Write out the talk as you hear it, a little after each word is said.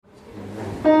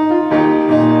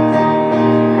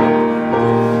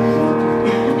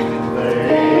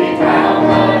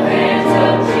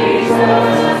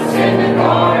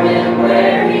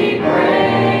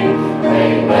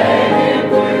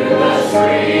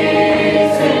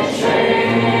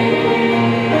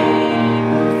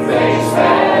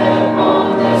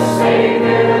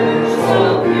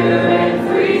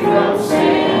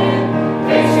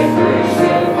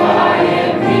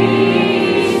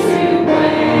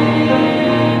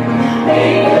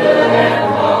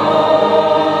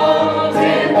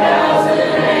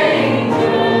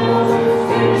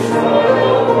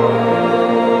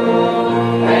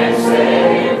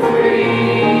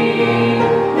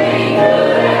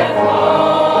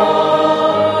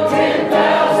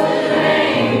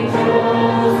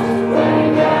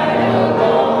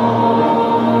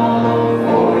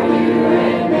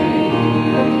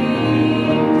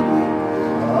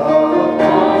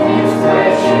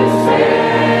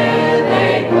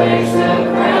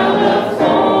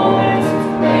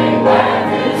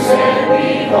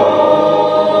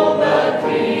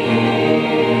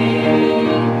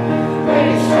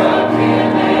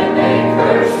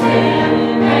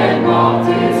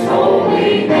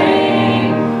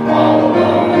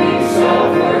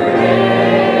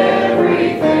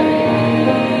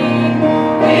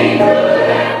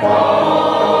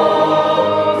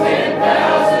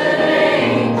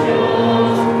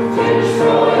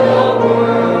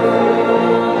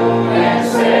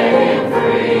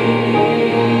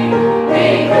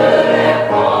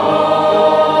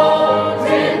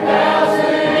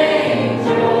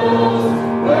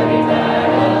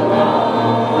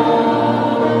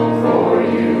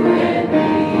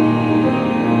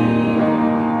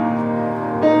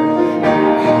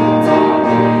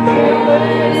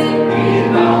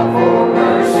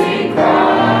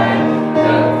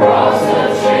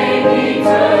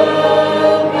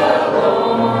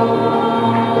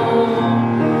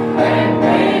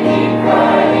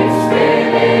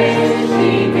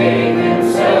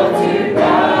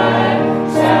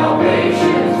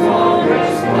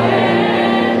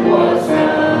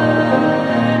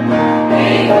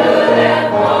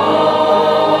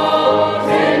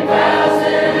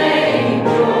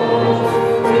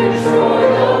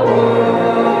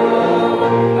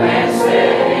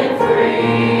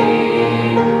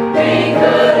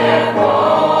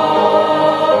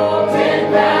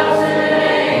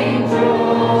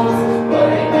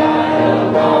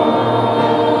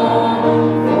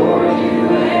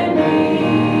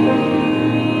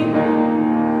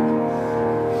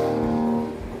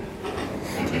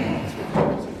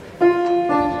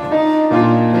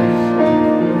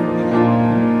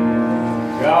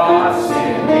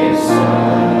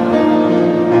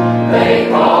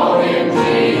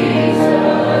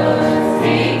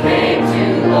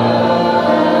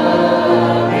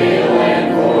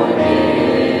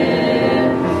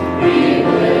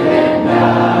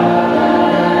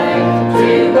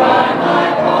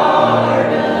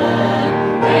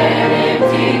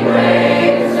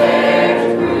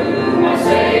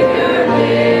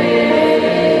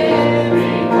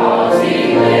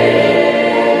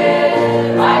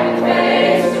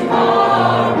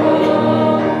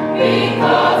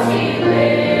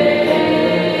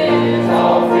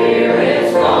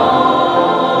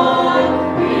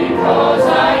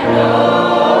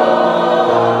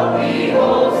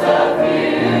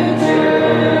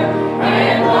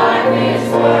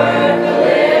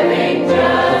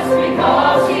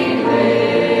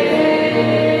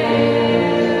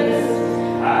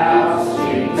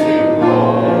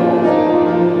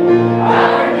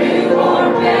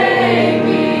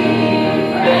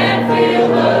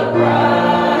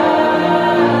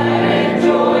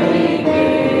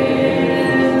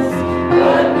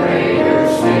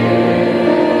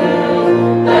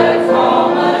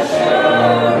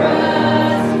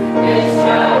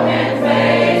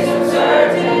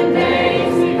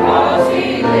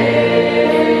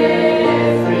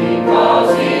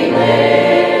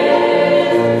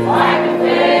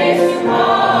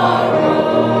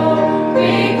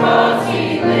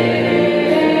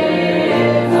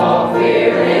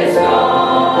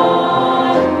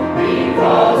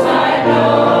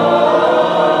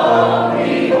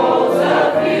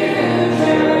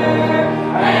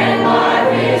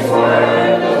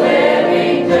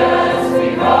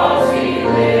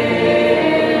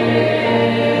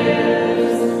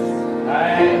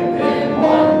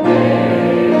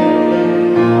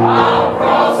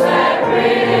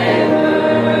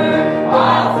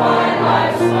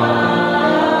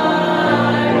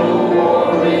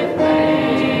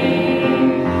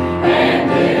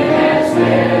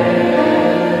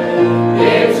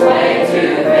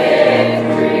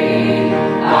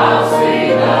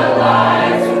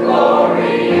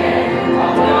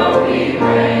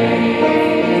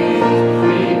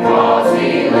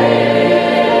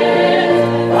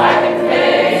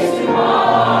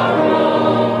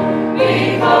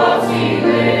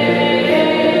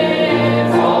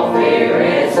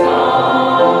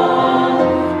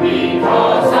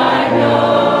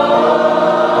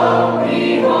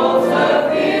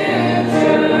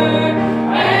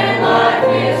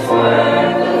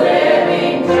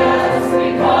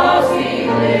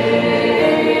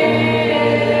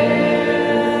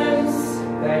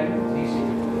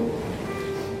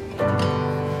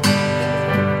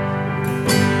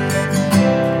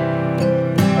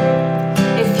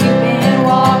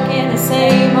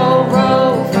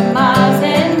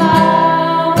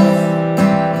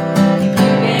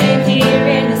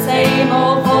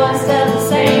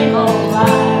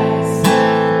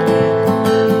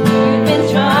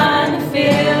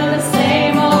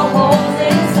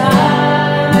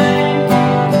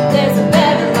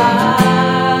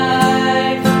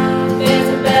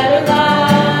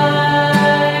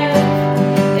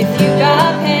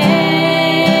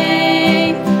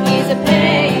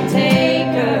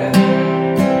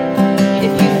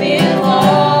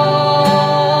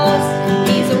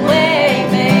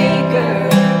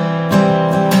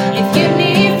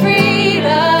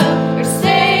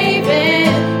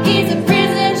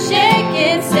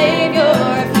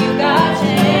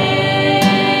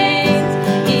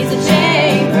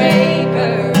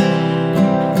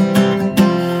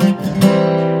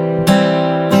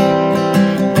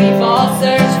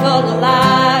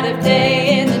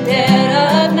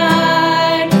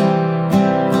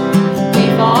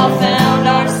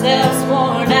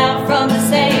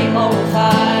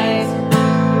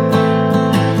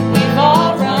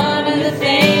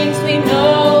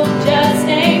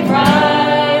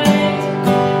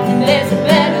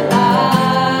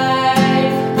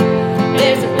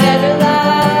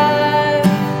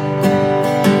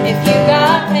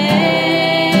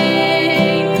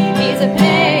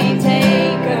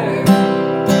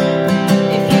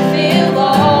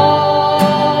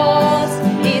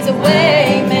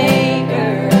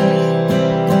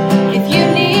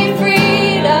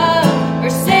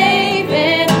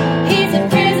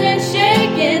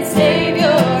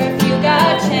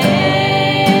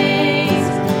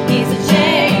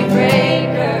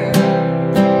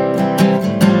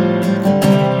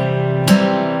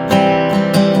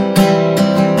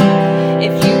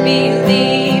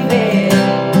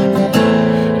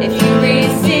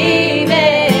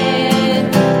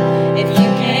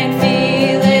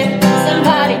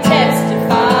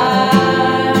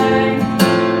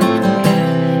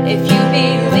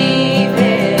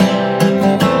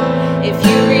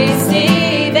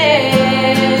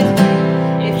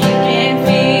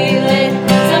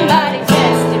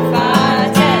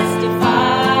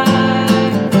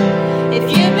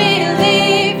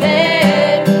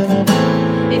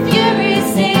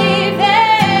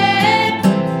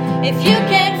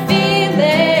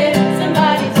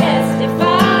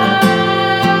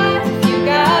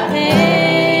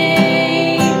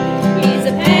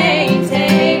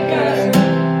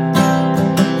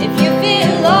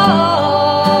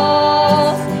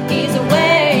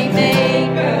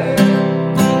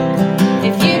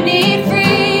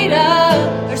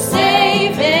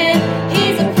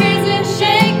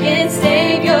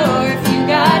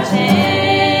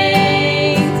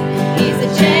He's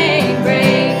a chain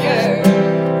breaker.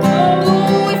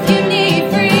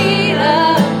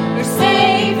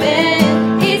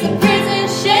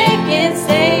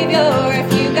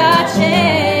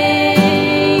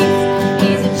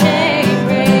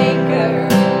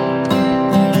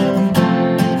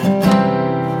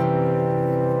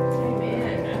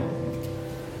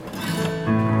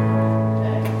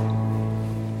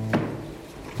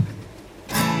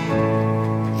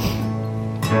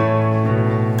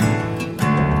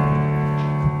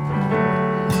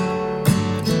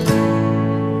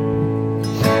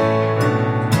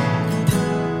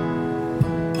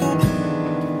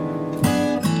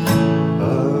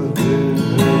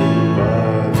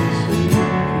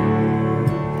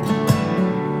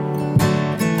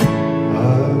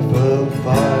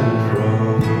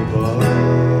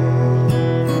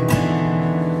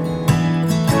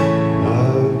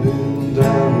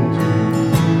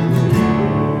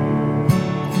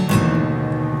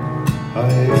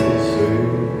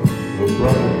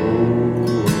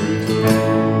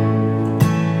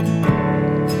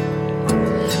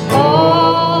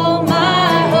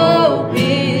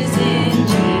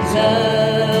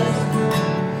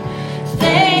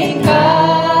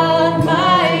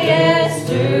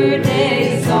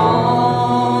 days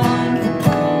on.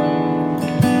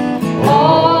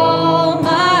 All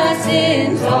my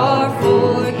sins are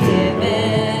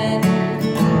forgiven,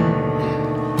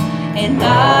 and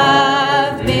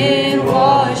I've been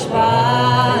washed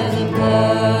by the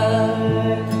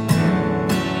blood.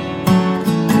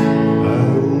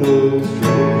 I'm no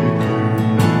stranger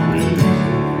to grace.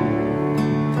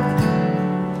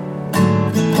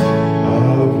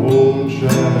 I've worn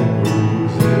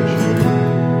shackles and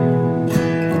chains.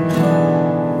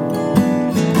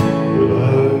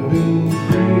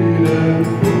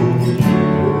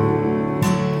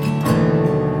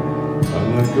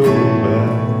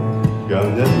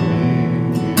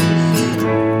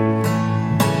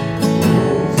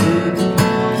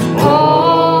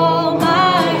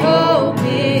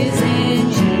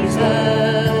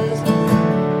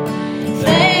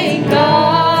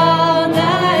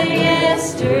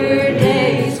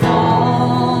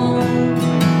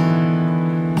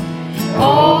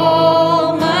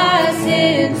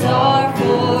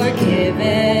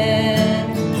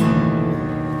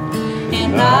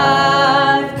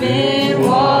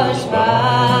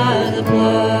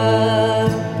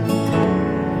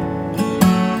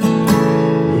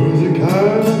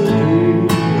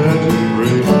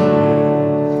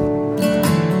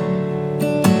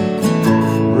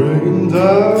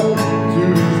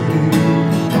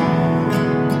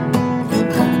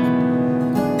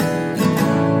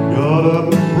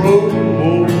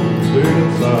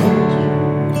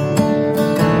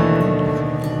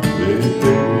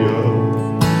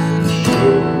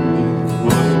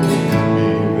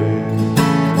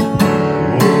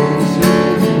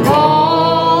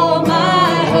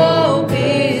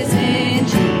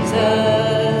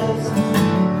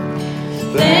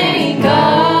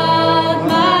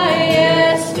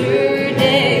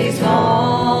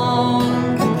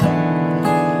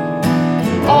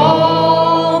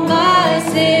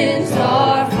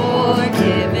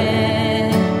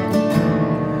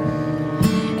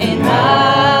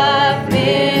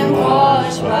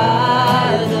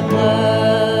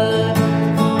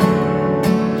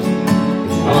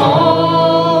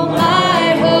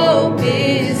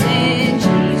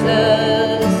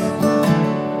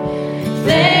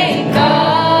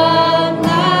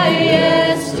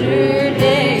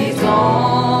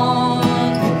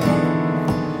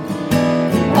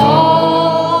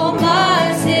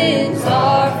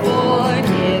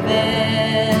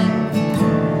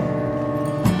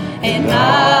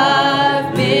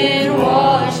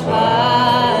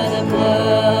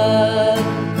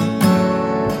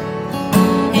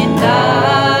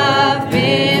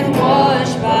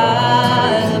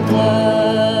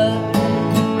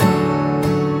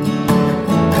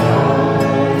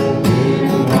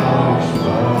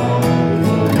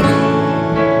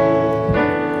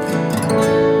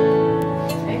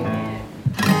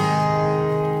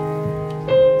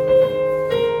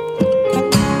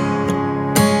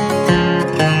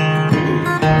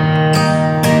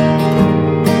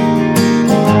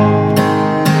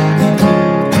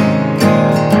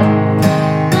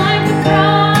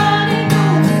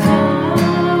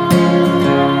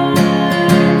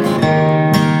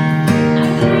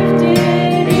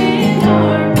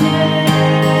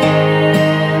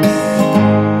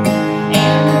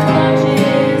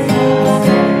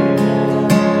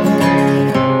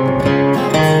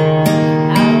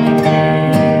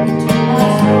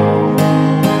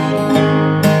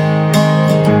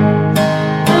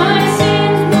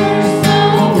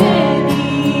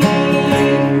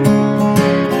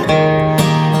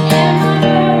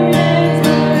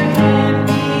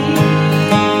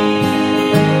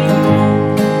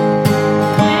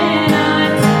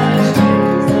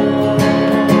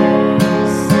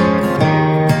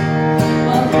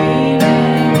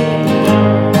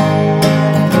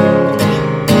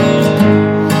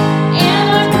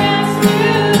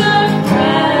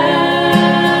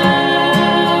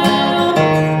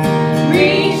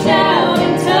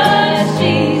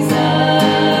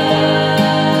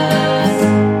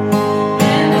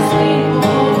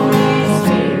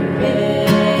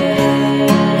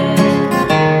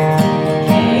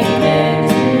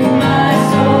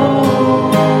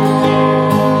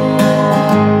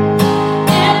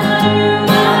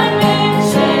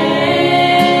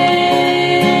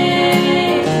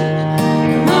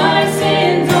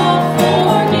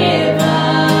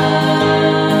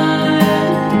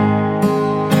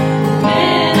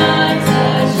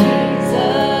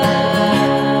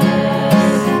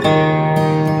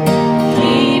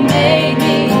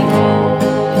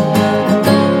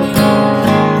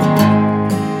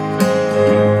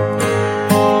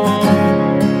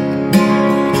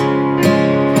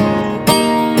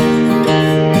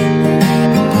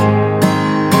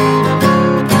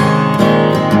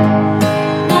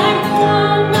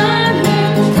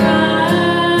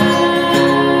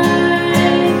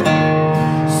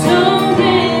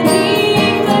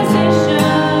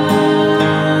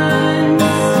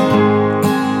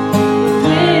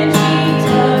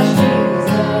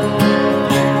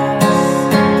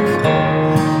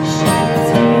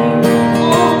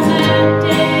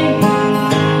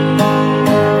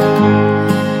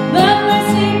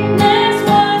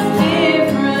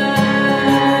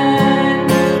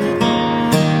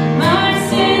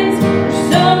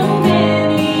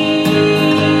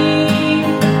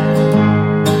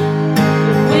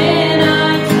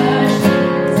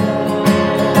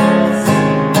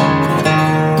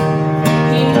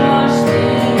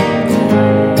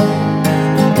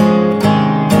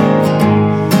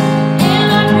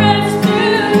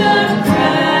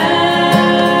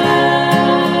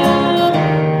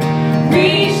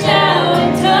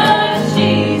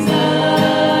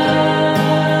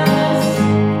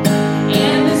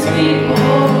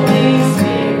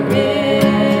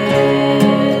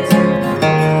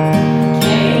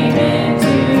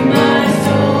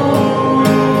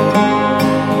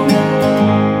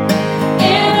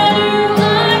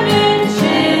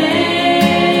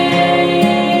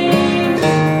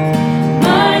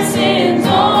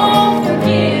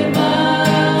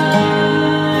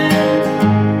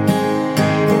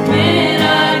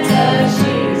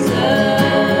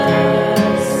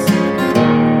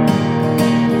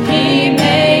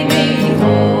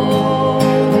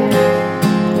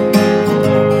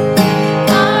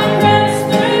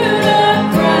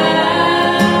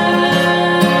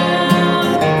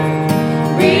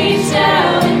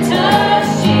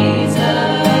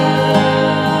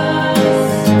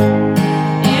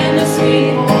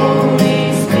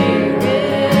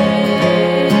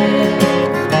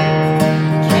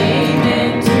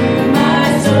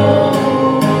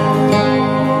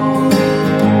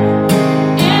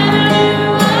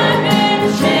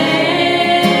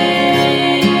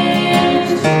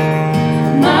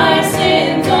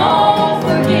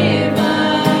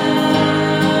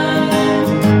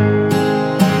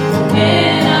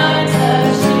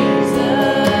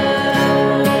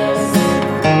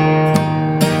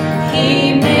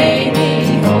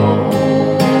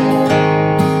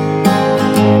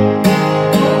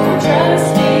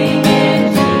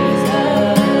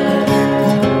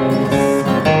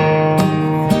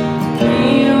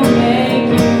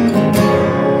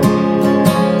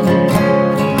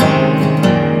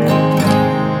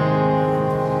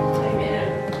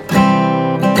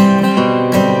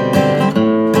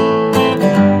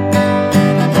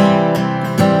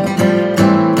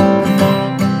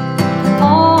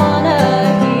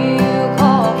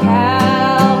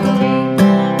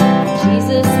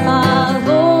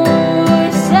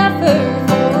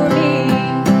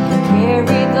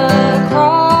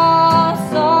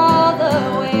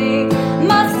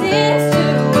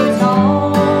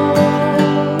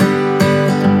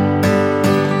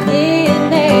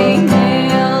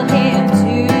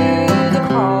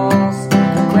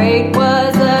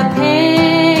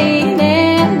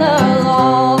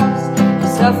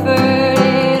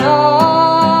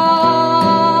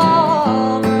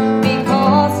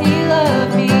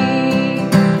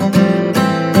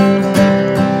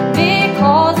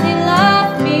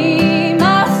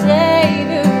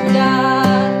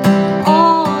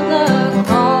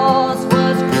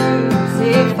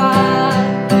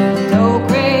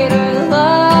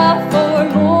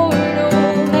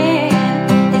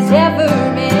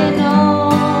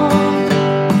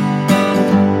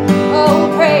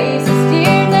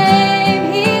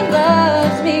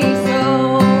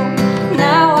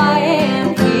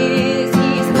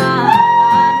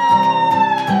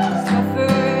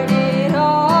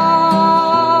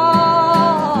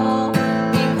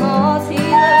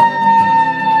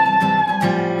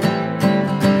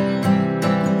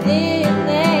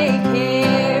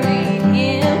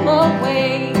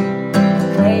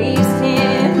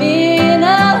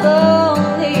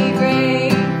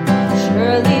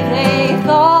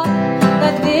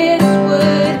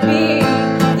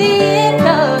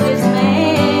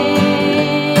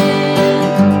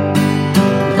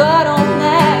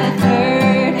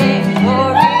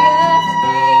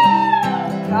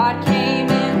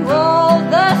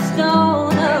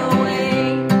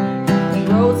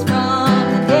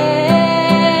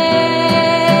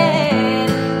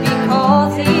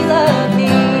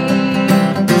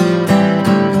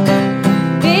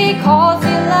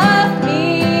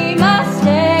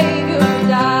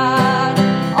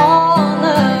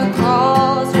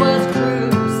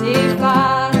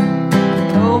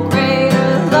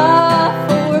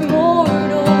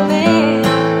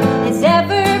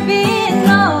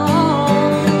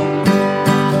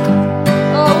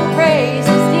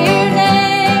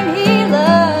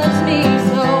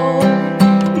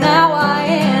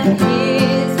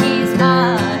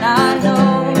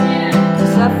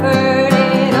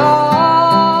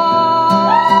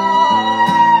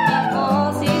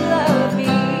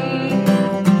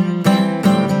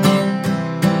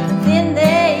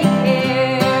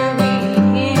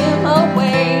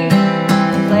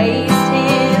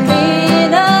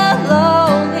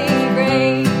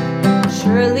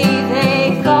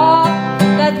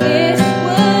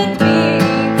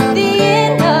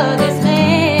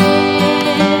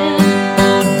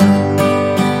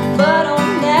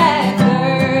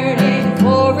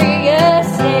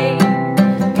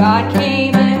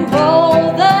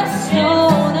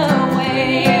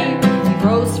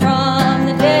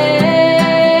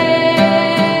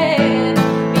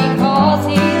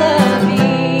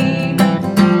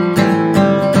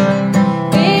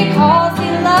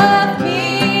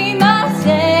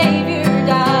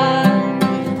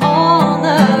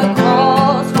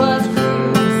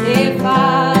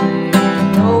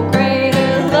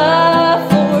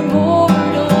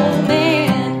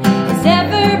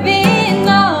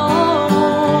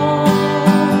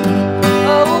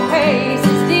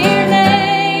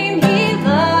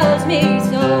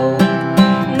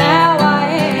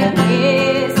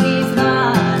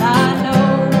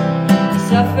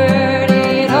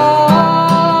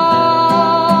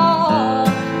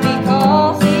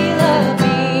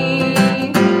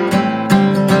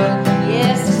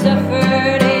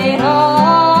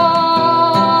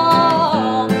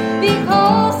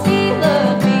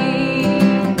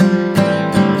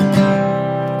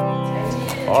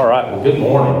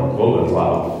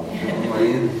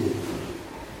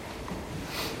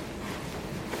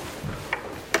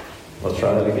 Let's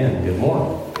try that again. Good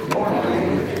morning.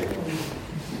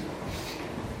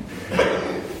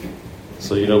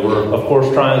 So, we're, of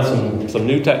course, trying some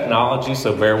new technology,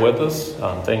 so bear with us.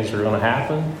 Things are going to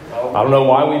happen. I don't know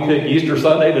why we picked Easter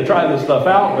Sunday to try this stuff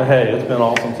out, but hey, it's been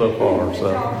awesome so far.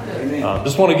 So,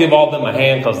 just want to give all of them a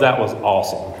hand because that was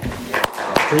awesome.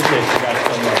 Appreciate you guys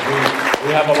so much.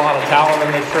 We have a lot of talent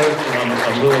in this church, and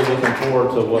I'm really looking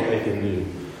forward to what they can do.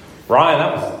 Ryan,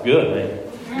 that was good, man.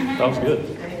 That was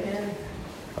good.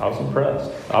 I was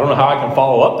impressed. I don't know how I can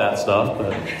follow up that stuff,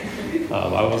 but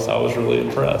I was really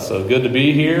impressed. So good to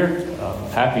be here.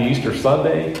 Happy Easter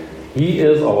Sunday. He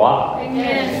is alive.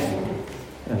 Amen.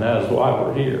 And that is why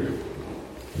we're here.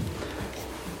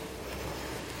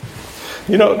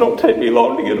 It don't take me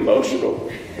long to get emotional.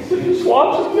 Just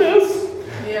watching this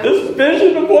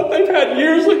vision of what they've had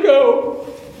years ago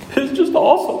is just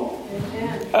awesome.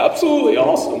 Absolutely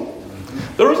awesome.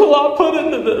 There was a lot put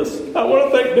into this. I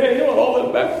want to thank Daniel and all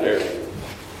them back there.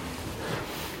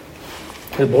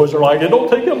 His boys are like, it don't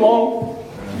take him long.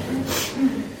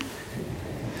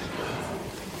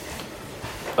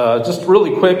 Just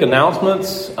really quick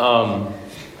announcements.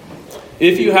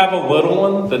 If you have a little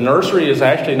one, the nursery is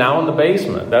actually now in the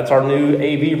basement. That's our new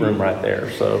AV room right there.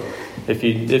 So if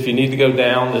you need to go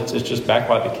down, it's just back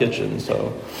by the kitchen.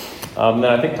 So then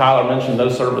I think Tyler mentioned no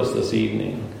service this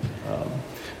evening.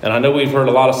 And I know we've heard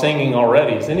a lot of singing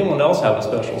already. Does anyone else have a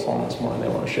special song this morning they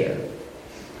want to share?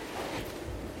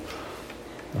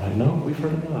 I know, we've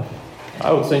heard enough.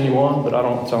 I would sing you one, but I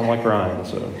don't sound like Ryan,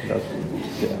 so that's,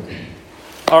 yeah.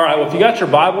 All right, well, if you got your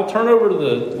Bible, turn over to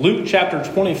the Luke chapter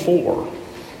 24.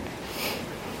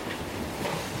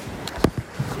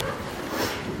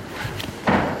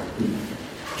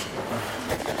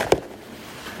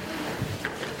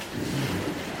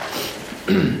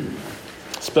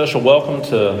 Special welcome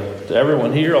to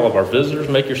everyone here, all of our visitors.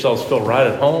 Make yourselves feel right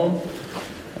at home.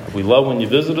 We love when you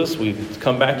visit us. We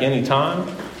come back anytime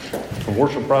and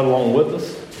worship right along with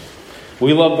us.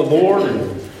 We love the Lord,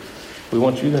 and we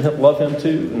want you to love Him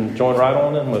too and join right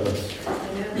on in with us.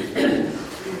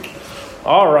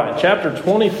 All right, chapter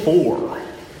 24.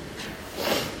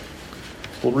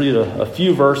 We'll read a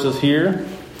few verses here.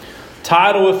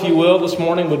 Title, if you will, this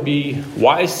morning would be,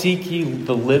 Why Seek Ye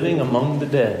the Living Among the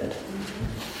Dead?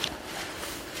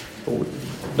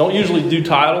 Don't usually do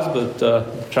titles, but I'm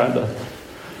trying to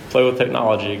play with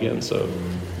technology again, so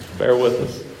bear with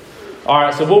us. All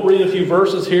right, so we'll read a few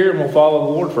verses here, and we'll follow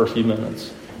the Lord for a few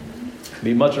minutes.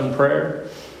 Be much in prayer.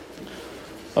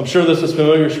 I'm sure this is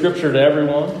familiar scripture to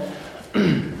everyone.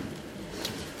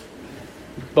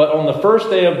 But on the first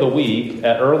day of the week,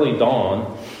 at early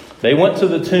dawn, they went to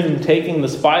the tomb taking the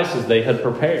spices they had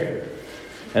prepared.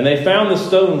 And they found the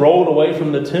stone rolled away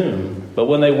from the tomb. But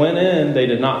when they went in, they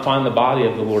did not find the body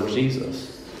of the Lord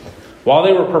Jesus. While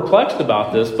they were perplexed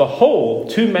about this, behold,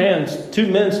 two men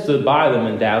stood by them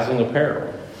in dazzling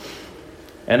apparel.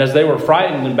 And as they were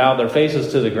frightened and bowed their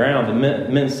faces to the ground, the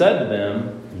men said to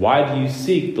them, Why do you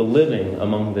seek the living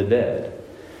among the dead?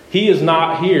 He is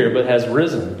not here, but has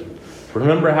risen.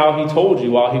 Remember how he told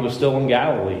you while he was still in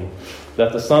Galilee,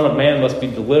 that the Son of Man must be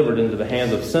delivered into the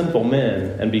hands of sinful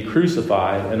men and be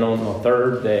crucified, and on the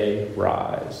third day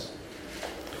rise.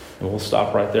 And we'll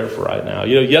stop right there for right now.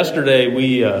 Yesterday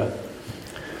we were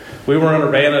in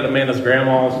Urbana at Amanda's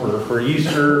grandma's for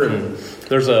Easter, and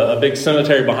there's a big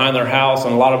cemetery behind their house,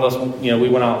 and a lot of us, we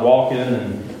went out walking,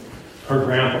 and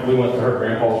we went to her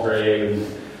grandpa's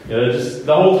grave, and just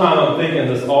the whole time I'm thinking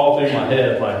this all through my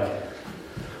head, like,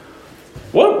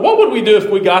 what would we do if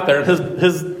we got there and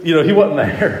his he wasn't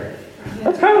there?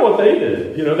 That's kind of what they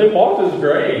did. They walked his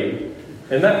grave,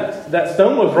 and that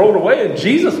stone was rolled away, and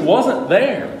Jesus wasn't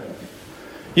there.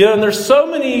 And there's so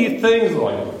many things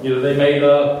like, they made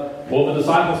up, well, the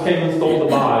disciples came and stole the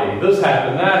body. This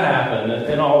happened, that happened,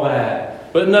 and all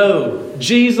that. But no,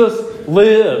 Jesus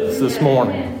lives this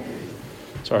morning.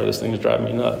 Sorry, this thing is driving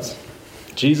me nuts.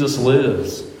 Jesus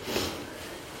lives.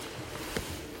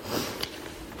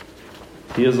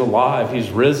 He is alive. He's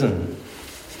risen.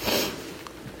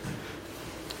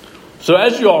 So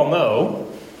as you all know,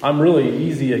 I'm really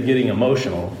easy at getting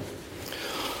emotional.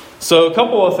 So a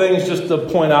couple of things just to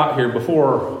point out here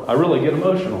before I really get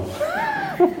emotional.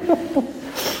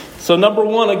 So number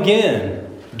one, again,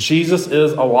 Jesus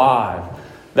is alive.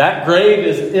 That grave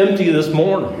is empty this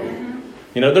morning.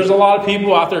 There's a lot of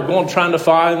people out there trying to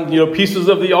find, pieces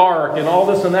of the ark and all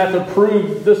this and that to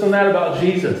prove this and that about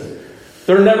Jesus.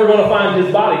 They're never going to find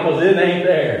his body because it ain't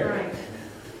there. Right.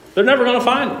 They're never going to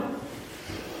find it.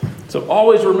 So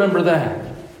always remember that.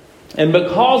 And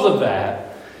because of that,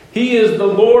 he is the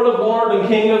Lord of Lords and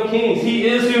King of Kings. He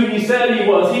is who he said he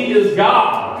was. He is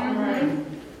God. Right.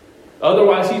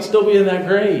 Otherwise, he'd still be in that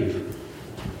grave.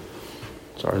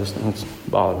 Sorry, this thing's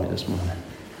bothered me this morning.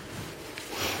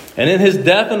 And in his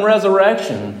death and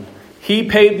resurrection, he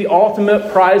paid the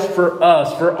ultimate price for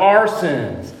us, for our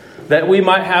sins, that we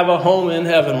might have a home in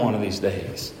heaven one of these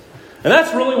days. And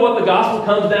that's really what the gospel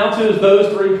comes down to, is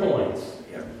those 3 points.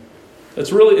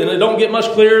 It's really, and it don't get much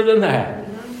clearer than that.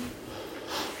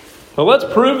 But let's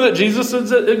prove that Jesus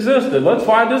existed. Let's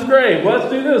find his grave. Let's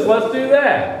do this. Let's do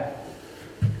that.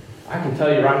 I can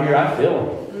tell you right here, I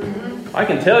feel him. I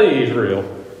can tell you he's real.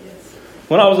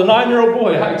 When I was a 9-year-old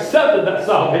boy, I accepted that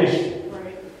salvation.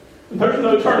 There's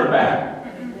no turning back.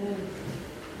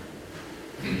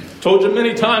 Told you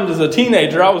many times as a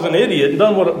teenager I was an idiot and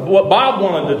done what Bob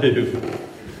wanted to do.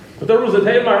 But there was a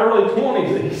day in my early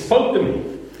 20s that he spoke to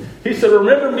me. He said,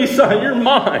 remember me, son, you're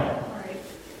mine.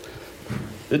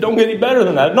 It don't get any better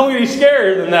than that. It don't get any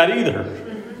scarier than that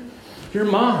either. You're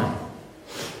mine.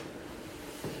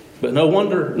 But no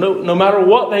wonder, no matter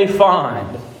what they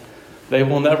find, they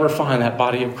will never find that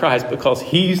body of Christ because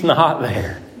he's not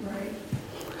there.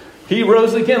 He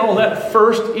rose again on that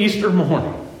first Easter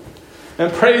morning.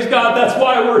 And praise God, that's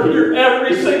why we're here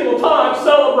every single time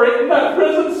celebrating that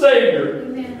risen Savior.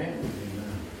 Amen.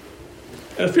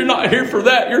 And if you're not here for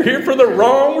that, you're here for the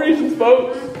wrong reasons,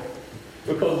 folks.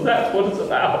 Because that's what it's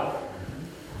about.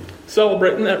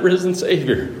 Celebrating that risen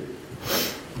Savior.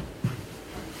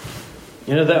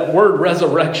 You know, that word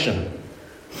resurrection.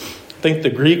 I think the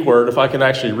Greek word, if I can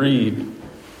actually read,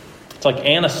 it's like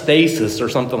anastasis or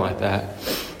something like that.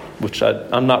 Which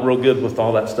I'm not real good with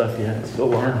all that stuff yet. Still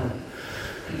learning.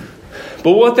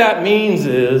 But what that means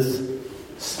is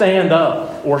stand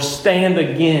up or stand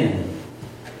again.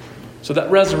 So that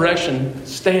resurrection,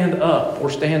 stand up or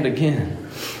stand again.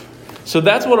 So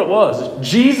that's what it was.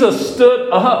 Jesus stood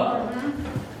up.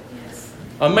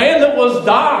 A man that was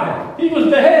dying. He was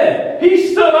dead.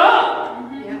 He stood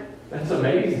up. That's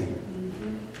amazing.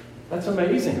 That's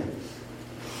amazing.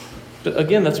 But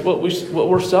again, that's what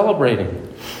we're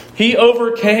celebrating. He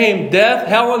overcame death,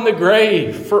 hell, and the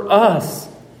grave for us,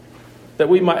 that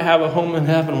we might have a home in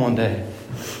heaven one day.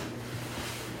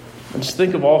 And just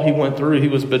think of all he went through. He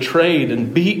was betrayed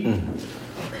and beaten,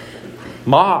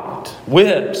 mocked,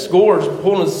 whipped, scourged,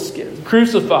 pulled his skin,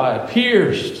 crucified,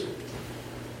 pierced.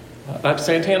 Like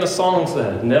Santana's song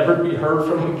said, never be heard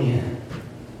from again.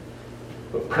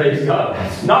 But praise God,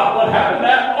 that's not what happened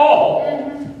at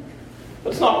all.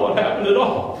 That's not what happened at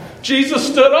all. Jesus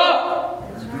stood up.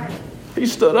 He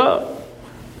stood up.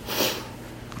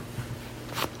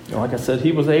 Like I said,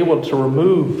 he was able to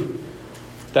remove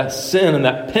that sin and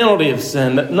that penalty of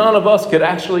sin that none of us could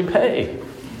actually pay.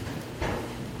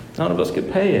 None of us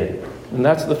could pay it. And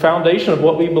that's the foundation of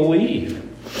what we believe.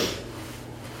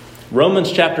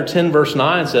 Romans chapter 10 verse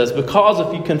 9 says, because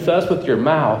if you confess with your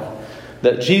mouth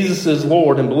that Jesus is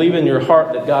Lord and believe in your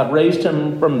heart that God raised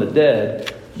him from the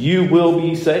dead, you will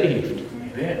be saved.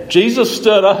 Amen. Jesus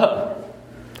stood up.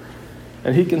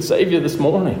 And he can save you this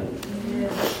morning.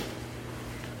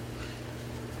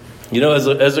 You know,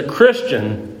 as a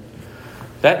Christian,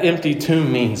 that empty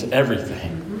tomb means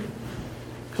everything.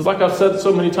 Because like I've said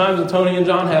so many times, and Tony and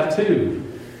John have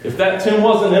too, if that tomb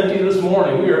wasn't empty this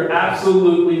morning, we are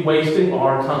absolutely wasting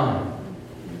our time.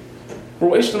 We're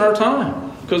wasting our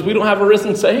time because we don't have a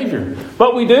risen Savior.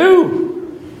 But we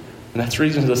do. And that's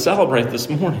reason to celebrate this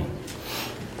morning.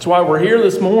 That's why we're here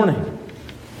this morning.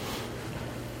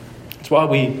 That's why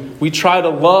we try to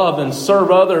love and serve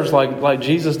others like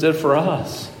Jesus did for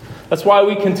us. That's why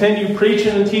we continue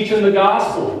preaching and teaching the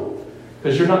gospel.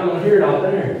 Because you're not going to hear it out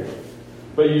there.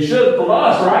 But you should from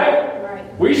us,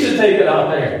 right? We should take it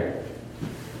out there.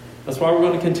 That's why we're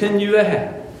going to continue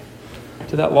that.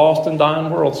 To that lost and dying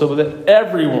world. So that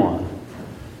everyone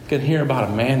can hear about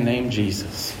a man named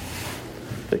Jesus.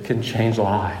 That can change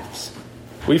lives.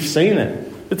 We've seen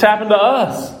it. It's happened to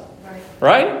us.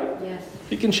 Right? Yes.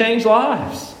 He can change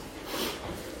lives.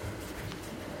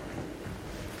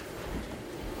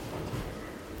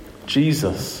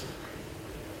 Jesus,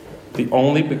 the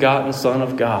only begotten Son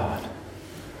of God,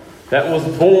 that was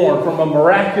born from a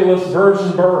miraculous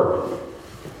virgin birth,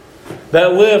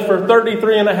 that lived for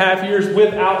 33 and a half years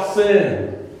without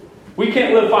sin. We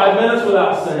can't live 5 minutes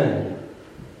without sin.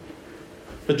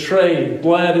 Betrayed,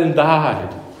 bled, and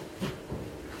died.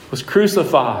 Was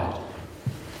crucified.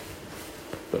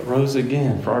 But rose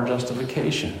again for our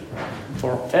justification.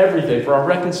 For everything. For our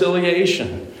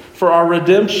reconciliation. For our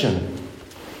redemption.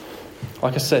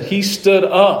 Like I said, he stood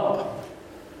up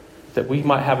that we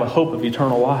might have a hope of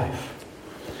eternal life.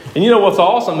 And you know what's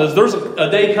awesome is there's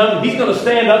a day coming, he's going to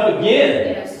stand up again.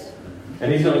 Yes.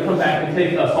 And he's going to come back and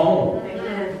take us home.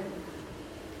 Amen.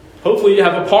 Hopefully you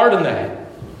have a part in that.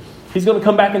 He's going to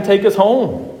come back and take us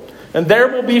home. And there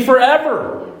will be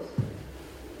forever.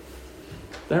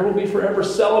 There will be forever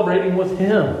celebrating with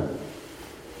Him.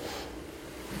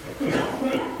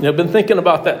 I've been thinking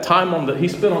about that time that He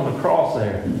spent on the cross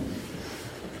there.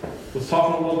 I was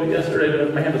talking a little bit yesterday to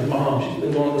Amanda's mom. She's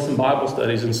been going to some Bible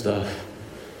studies and stuff.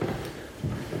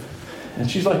 And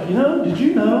she's like, did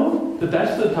you know that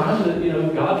that's the time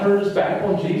that, God turned His back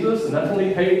on Jesus and that's when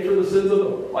He paid for the sins of the...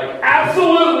 Like,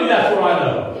 absolutely that's what I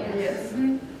know. Yes.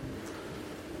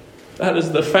 That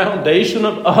is the foundation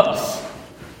of us.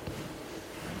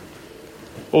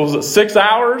 What was it, 6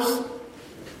 hours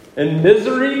in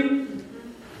misery?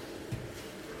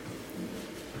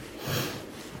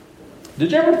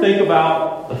 Did you ever think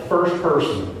about the first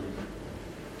person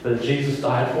that Jesus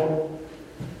died for?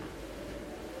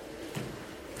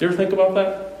 Did you ever think about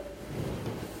that?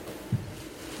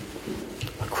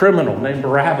 A criminal named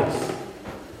Barabbas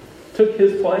took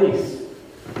His place.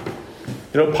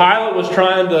 Pilate was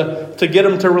trying to get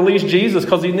him to release Jesus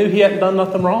because he knew he hadn't done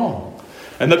nothing wrong.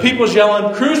 And the people was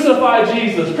yelling, "Crucify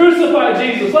Jesus! Crucify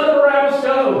Jesus! Let Barabbas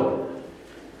go!"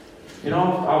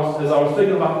 As I was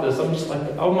thinking about this,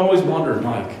 I'm always wondering,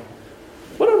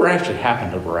 whatever actually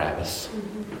happened to Barabbas?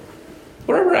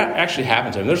 Whatever actually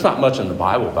happened to him? There's not much in the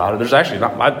Bible about it. There's actually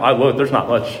not. I looked. There's not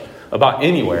much about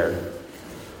anywhere.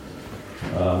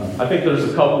 I think there's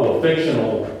a couple of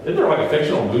fictional. Isn't there a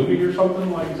fictional movie or something?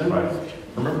 Does anybody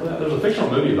remember that? There's a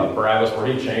fictional movie about Barabbas where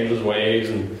he changed his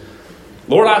ways, and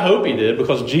Lord, I hope he did,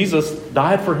 because Jesus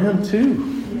died for him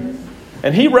too. Yes.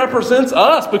 And he represents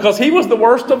us because he was the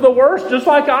worst of the worst, just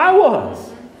like I was.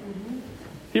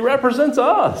 He represents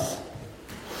us.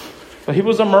 But he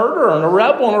was a murderer and a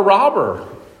rebel and a robber.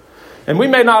 And we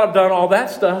may not have done all that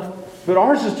stuff, but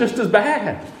ours is just as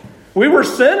bad. We were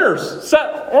sinners,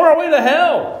 set on our way to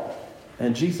hell.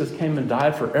 And Jesus came and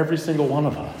died for every single one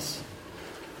of us.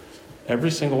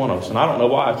 Every single one of us. And I don't know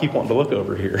why I keep wanting to look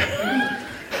over here.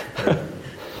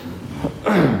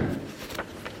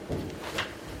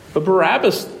 But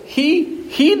Barabbas,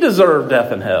 he deserved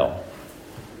death and hell.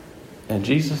 And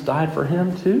Jesus died for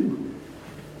him too.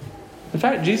 In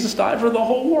fact, Jesus died for the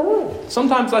whole world.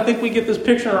 Sometimes I think we get this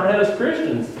picture in our head as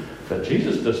Christians that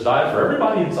Jesus just died for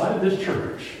everybody inside of this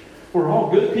church. We're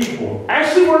all good people.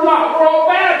 Actually, we're not. We're all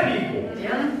bad people.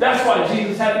 Yeah. That's why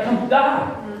Jesus had to come and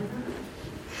die.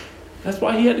 That's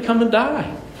why he had to come and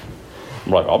die.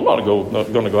 I'm not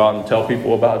going to go out and tell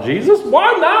people about Jesus.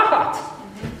 Why not?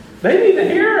 They need to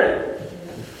hear it.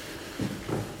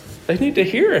 They need to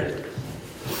hear it.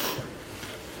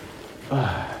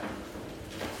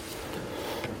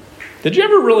 Did you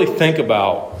ever really think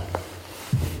about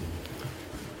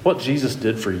what Jesus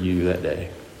did for you that day?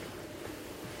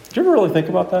 Did you ever really think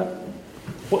about that?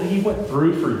 What he went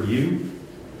through for you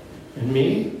and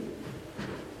me?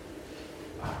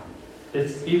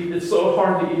 It's so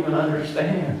hard to even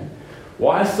understand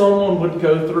why someone would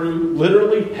go through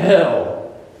literally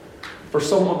hell for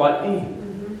someone like me.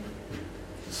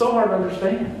 It's so hard to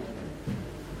understand.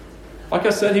 Like I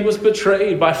said, he was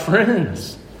betrayed by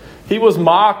friends. He was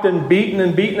mocked and beaten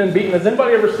and beaten and beaten. Has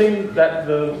anybody ever seen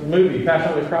the movie,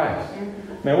 Passion of the Christ?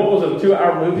 Man, what was it, a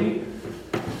 2-hour movie?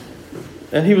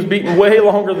 And he was beaten way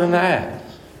longer than that.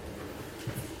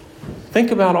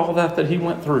 Think about all that he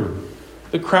went through.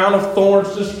 The crown of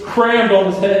thorns just crammed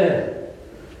on his head.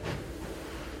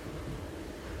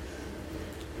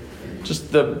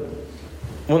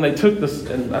 When they took this,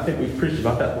 and I think we've preached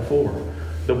about that before,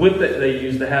 the whip that they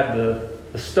used to have the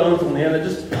stones on the end, it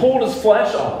just pulled his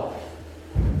flesh off.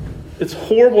 It's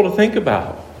horrible to think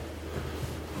about.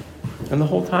 And the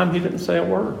whole time he didn't say a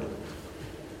word.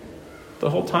 The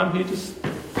whole time he just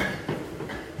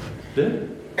did it.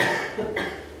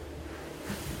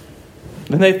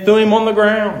 Then they threw him on the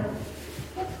ground.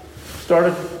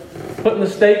 Started putting the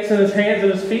stakes in his hands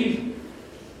and his feet.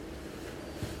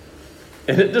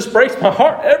 And it just breaks my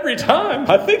heart every time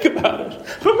I think about it.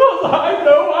 Because I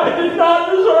know I did not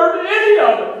deserve any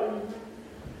of it.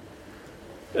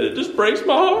 And it just breaks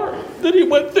my heart that he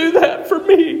went through that for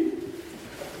me.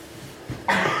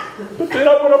 But then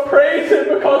I want to praise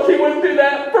him because he went through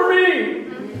that for me.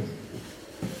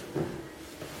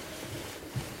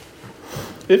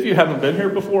 If you haven't been here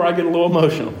before, I get a little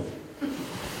emotional.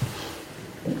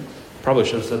 Probably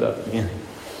should have said that at the beginning.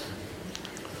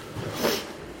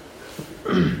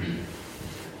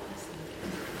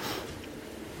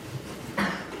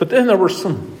 But then there were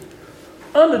some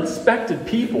unexpected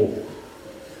people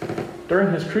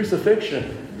during his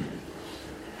crucifixion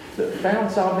that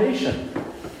found salvation.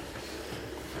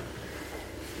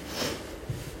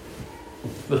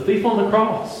 The thief on the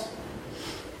cross.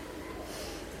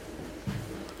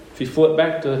 If you flip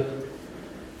back to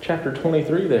chapter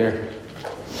 23 there.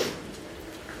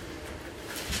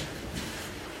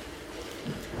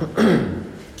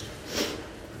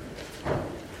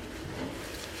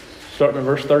 Starting in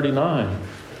verse 39.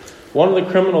 One of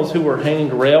the criminals who were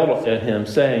hanged railed at him,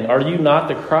 saying, "Are you not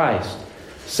the Christ?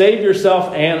 Save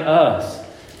yourself and us."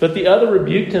 But the other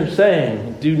rebuked him,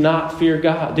 saying, "Do not fear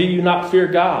God. Do you not fear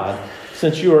God,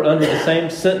 since you are under the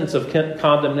same sentence of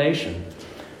condemnation?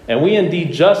 And we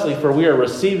indeed justly, for we are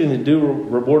receiving the due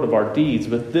reward of our deeds.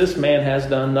 But this man has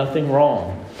done nothing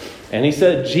wrong." And he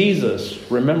said, "Jesus,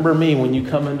 remember me when you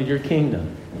come into your kingdom."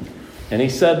 And he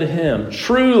said to him,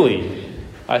 "Truly,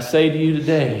 I say to you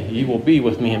today, you will be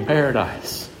with me in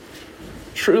paradise."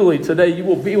 Truly, today you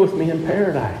will be with me in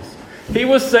paradise. He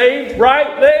was saved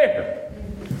right there.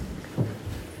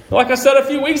 Like I said a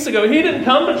few weeks ago, he didn't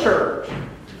come to church.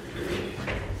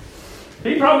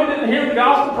 He probably didn't hear the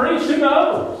gospel preached. Who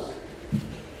knows?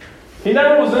 He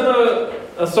never was in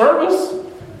a service.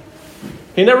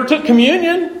 He never took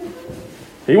communion.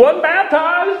 He wasn't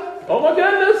baptized. Oh my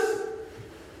goodness.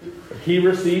 He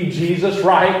received Jesus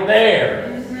right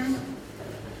there.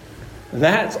 And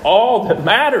that's all that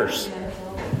matters.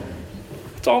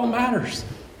 That's all that matters.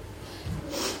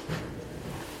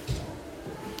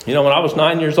 You know, when I was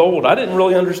 9 years old, I didn't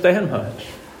really understand much.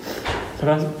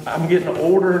 But I'm getting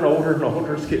older and older and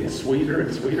older. It's getting sweeter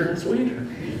and sweeter and sweeter.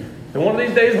 And one of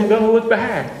these days I'm going to look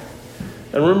back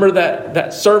and remember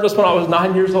that service when I was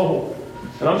 9 years old.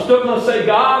 And I'm still going to say,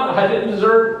 "God, I didn't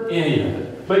deserve any of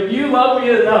it. But you love me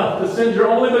enough to send your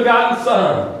only begotten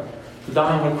Son to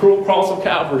die on the cruel cross of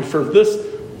Calvary for this,"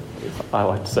 I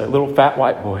like to say, little fat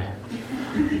white boy.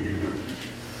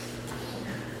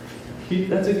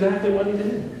 That's exactly what he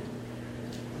did.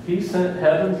 He sent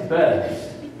heaven's best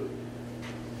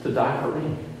to die for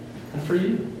me and for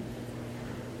you.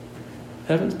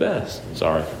 Heaven's best.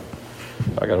 Sorry.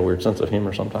 I got a weird sense of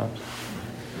humor sometimes.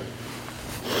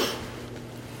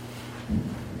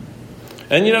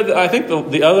 And you know, I think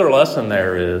the other lesson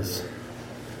there is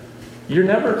you're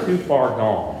never too far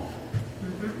gone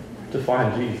to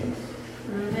find Jesus.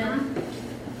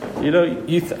 You know,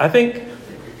 I think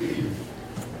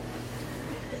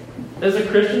as a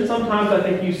Christian, sometimes I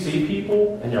think you see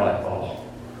people and you're like, "Oh,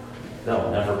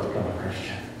 they'll never become a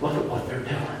Christian. Look at what they're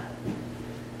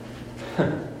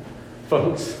doing."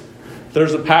 Folks,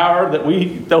 there's a power that we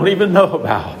don't even know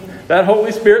about. That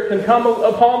Holy Spirit can come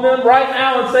upon them right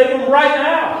now and save them right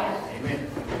now. Amen.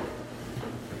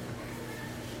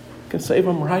 Can save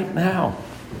them right now.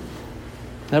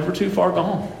 Never too far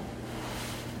gone.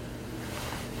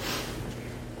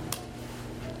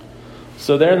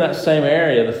 So there in that same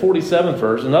area, the 47th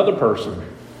verse, another person.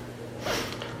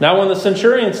 "Now when the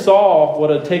centurion saw what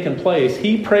had taken place,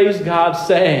 he praised God,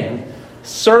 saying,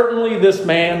 'Certainly this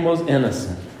man was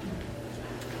innocent.'"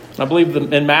 I believe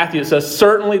in Matthew it says,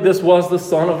 "Certainly this was the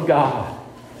Son of God."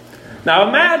 Now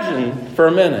imagine for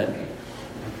a minute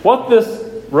what this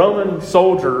Roman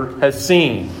soldier has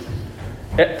seen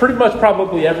pretty much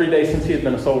probably every day since he had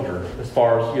been a soldier, as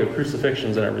far as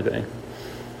crucifixions and everything.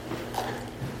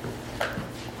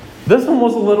 This one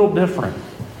was a little different.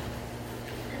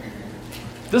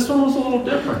 This one was a little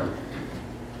different.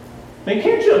 I mean,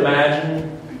 can't you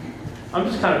imagine? I'm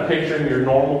just kind of picturing your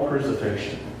normal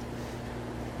crucifixion.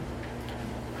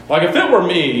 Like if it were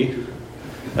me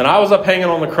and I was up hanging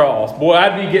on the cross, boy,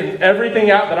 I'd be getting everything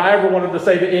out that I ever wanted to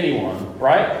say to anyone,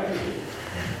 right?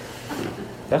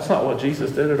 That's not what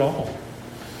Jesus did at all.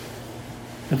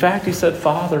 In fact, he said,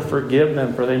 "Father, forgive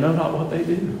them, for they know not what they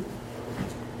do."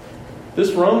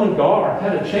 This Roman guard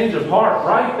had a change of heart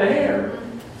right there.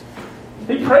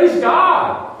 He praised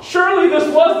God. Surely this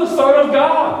was the Son of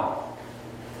God.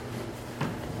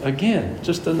 Again,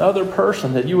 just another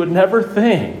person that you would never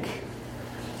think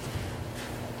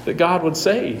that God would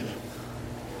save.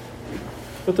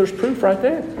 But there's proof right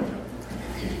there.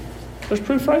 There's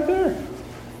proof right there.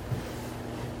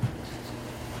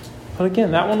 But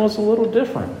again, that one was a little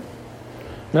different.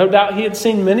 No doubt he had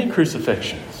seen many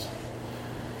crucifixions.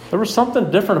 There was something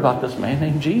different about this man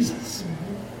named Jesus.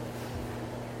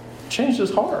 It changed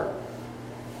his heart.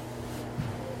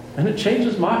 And it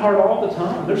changes my heart all the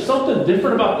time. There's something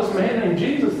different about this man named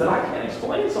Jesus that I can't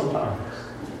explain sometimes.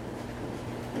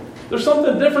 There's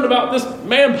something different about this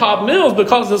man, Bob Mills,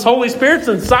 because this Holy Spirit's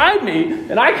inside me,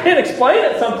 and I can't explain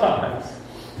it sometimes.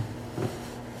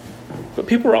 But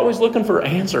people are always looking for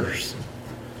answers.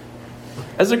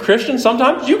 As a Christian,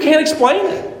 sometimes you can't explain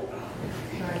it.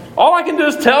 All I can do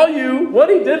is tell you what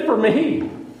he did for me,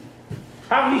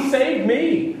 how he saved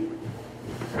me.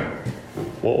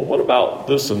 Well, what about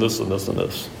this and this and this and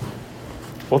this?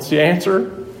 What's the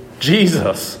answer?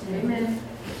 Jesus. Amen.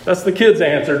 That's the kid's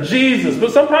answer. Jesus.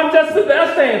 But sometimes that's the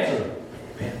best answer.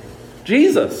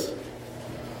 Jesus.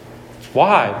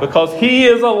 Why? Because He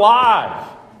is alive.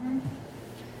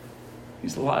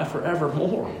 He's alive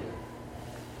forevermore.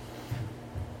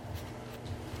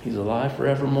 He's alive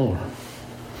forevermore.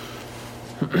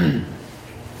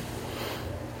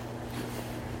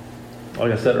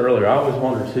 Like I said earlier, I always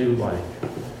wonder too, like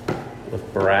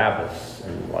with Barabbas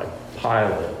and like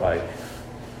Pilate, like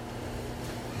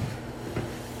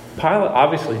Pilate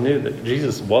obviously knew that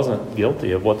Jesus wasn't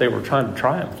guilty of what they were trying to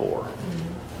try him for.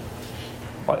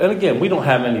 And again, we don't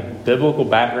have any biblical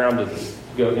background to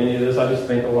go any of this. I just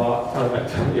think a lot, kind of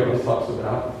like Tony always talks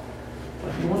about.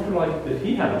 Like you wonder, like, did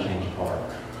he have a change of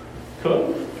heart?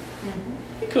 Could have.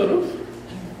 He could have.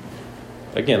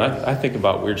 Again, I think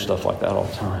about weird stuff like that all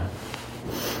the time.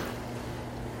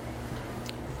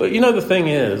 But you know, the thing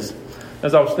is,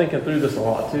 as I was thinking through this a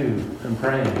lot too, and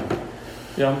praying,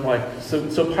 you know, I'm like, so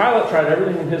Pilate tried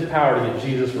everything in his power to get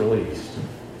Jesus released,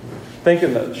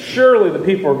 thinking that surely the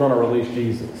people are going to release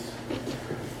Jesus.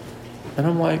 And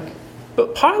I'm like,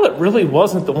 but Pilate really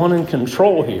wasn't the one in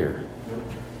control here.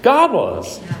 God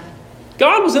was.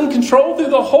 God was in control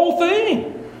through the whole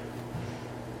thing.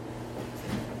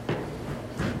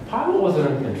 Pilate wasn't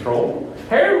in control.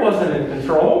 Herod wasn't in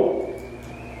control.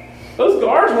 Those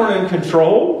guards weren't in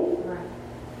control.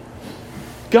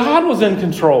 God was in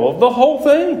control of the whole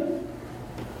thing.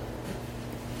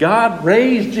 God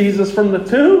raised Jesus from the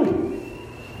tomb.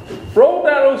 Rolled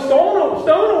that old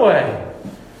stone away.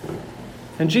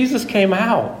 And Jesus came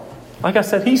out. Like I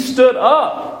said, He stood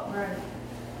up. Right.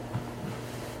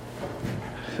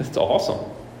 It's awesome.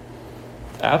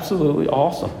 Absolutely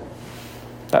awesome.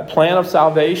 That plan of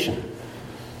salvation.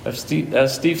 As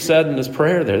Steve said in his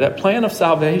prayer there, that plan of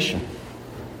salvation.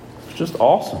 It's just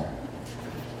awesome.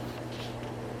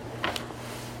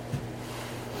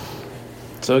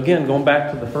 So again, going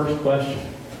back to the first question.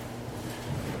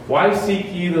 Why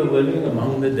seek ye the living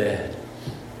among the dead?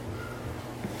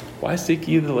 Why seek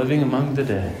ye the living among the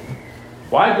dead?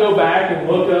 Why go back and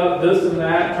look up this and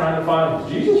that, trying to find,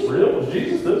 was Jesus real? Was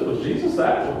Jesus this? Was Jesus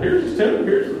that? Well, here's his tomb.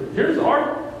 Here's the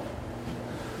ark.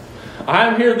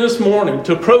 I'm here this morning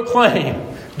to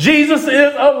proclaim Jesus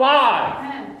is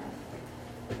alive.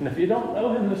 And if you don't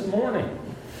know Him this morning,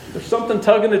 there's something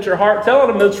tugging at your heart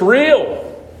telling Him it's real.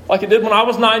 Like it did when I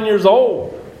was 9 years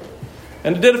old.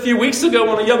 And it did a few weeks ago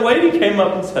when a young lady came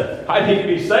up and said, I need to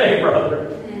be saved, brother.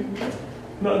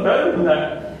 Nothing better than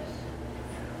that.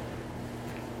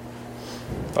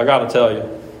 I got to tell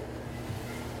you,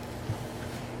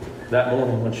 that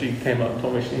morning when she came up and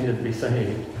told me she needed to be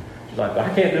saved, she's like,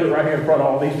 I can't do it right here in front of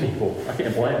all these people. I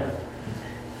can't blame her.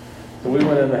 So we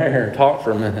went in there and talked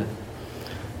for a minute.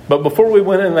 But before we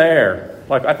went in there,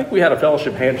 like I think we had a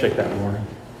fellowship handshake that morning.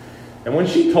 And when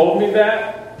she told me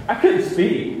that, I couldn't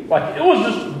speak. Like it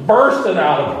was just bursting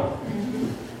out of me.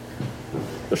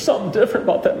 There's something different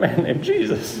about that man named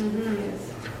Jesus.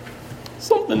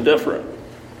 Something different.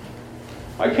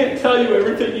 I can't tell you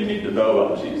everything you need to know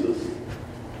about Jesus.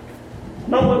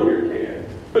 No one here can.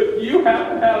 But you have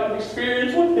to have an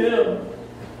experience with Him.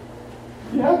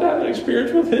 You have to have an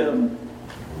experience with Him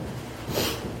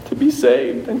to be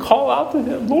saved and call out to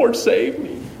Him, Lord, save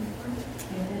me.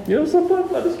 You know,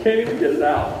 sometimes I just can't even get it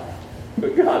out.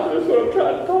 But God knows what I'm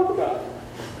trying to talk about.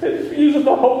 And He's using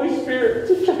the Holy Spirit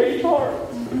to change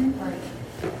hearts.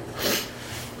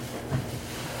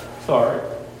 Sorry.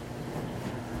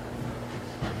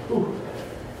 Ooh.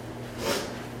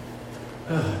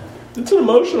 It's an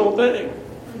emotional thing.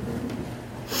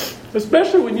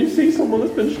 Especially when you see someone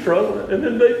that's been struggling and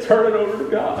then they turn it over to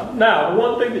God. Now,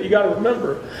 one thing that you got to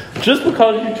remember, just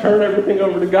because you turn everything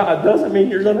over to God doesn't mean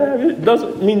you're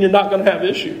not going to have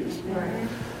issues. Right.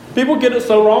 People get it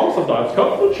so wrong sometimes.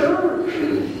 Come to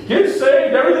church, get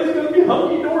saved, everything's going to be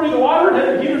hunky-dory, the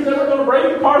water heater's never going to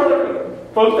break, the car's never going to...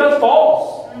 Folks, that's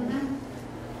false.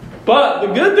 But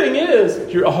the good thing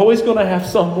is, you're always going to have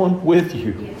someone with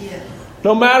you. Yes.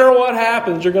 No matter what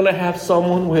happens, you're going to have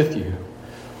someone with you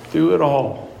through it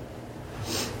all.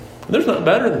 There's nothing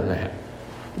better than that.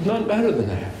 There's nothing better than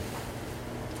that.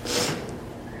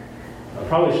 I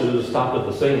probably should have just stopped at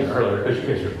the singing earlier because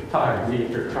you guys are tired of me if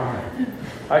you're crying.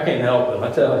 I can't help it,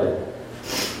 I tell you.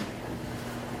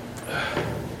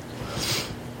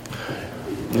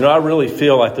 You know, I really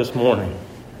feel like this morning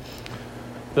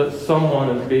that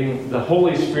the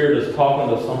Holy Spirit is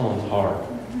talking to someone's heart.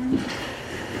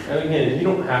 And again, you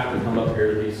don't have to come up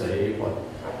here to be saved. Like,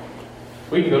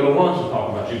 we can go to lunch and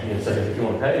talk about you being saved if you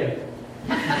want to pay.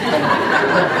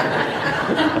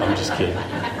 I'm just kidding.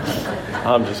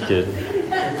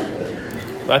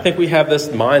 I think we have this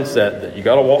mindset that you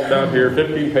got to walk down here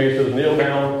 15 paces, kneel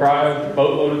down, cry, a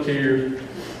boatload of tears.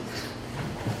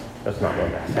 That's not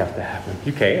going to have to happen.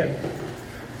 You can.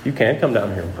 You can come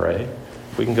down here and pray.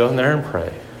 We can go in there and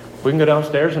pray. We can go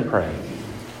downstairs and pray.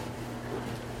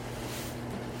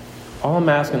 All I'm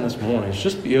asking this morning is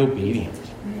just be obedient.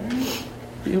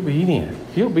 Be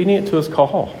obedient. Be obedient to His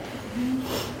call.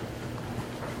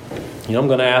 You know, I'm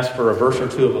going to ask for a verse or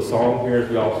two of a song here as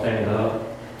we all stand up.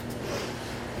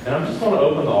 And I'm just going to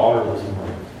open the altar this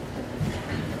morning.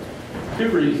 2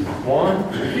 reasons. One,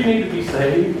 if you need to be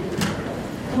saved,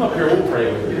 come up here, we'll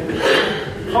pray with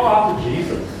you. Call out to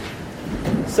Jesus.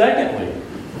 Secondly,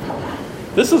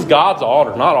 this is God's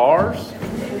altar, not ours.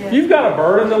 If you've got a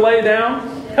burden to lay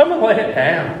down, come and lay it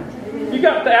down. You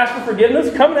got to ask for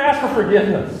forgiveness, come and ask for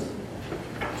forgiveness.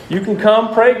 You can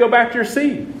come, pray, go back to your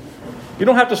seat. You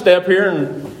don't have to stay up here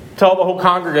and tell the whole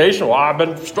congregation, well, I've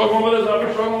been struggling with this, I've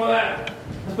been struggling with that.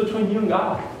 That's between you and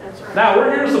God. Right. Now,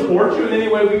 we're here to support you in any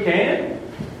way we can,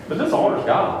 but this altar's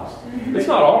God's. It's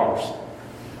not ours.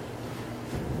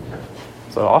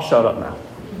 So I'll shut up now.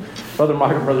 Brother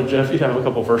Mike and Brother Jeff, you have a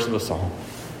couple verses of the song.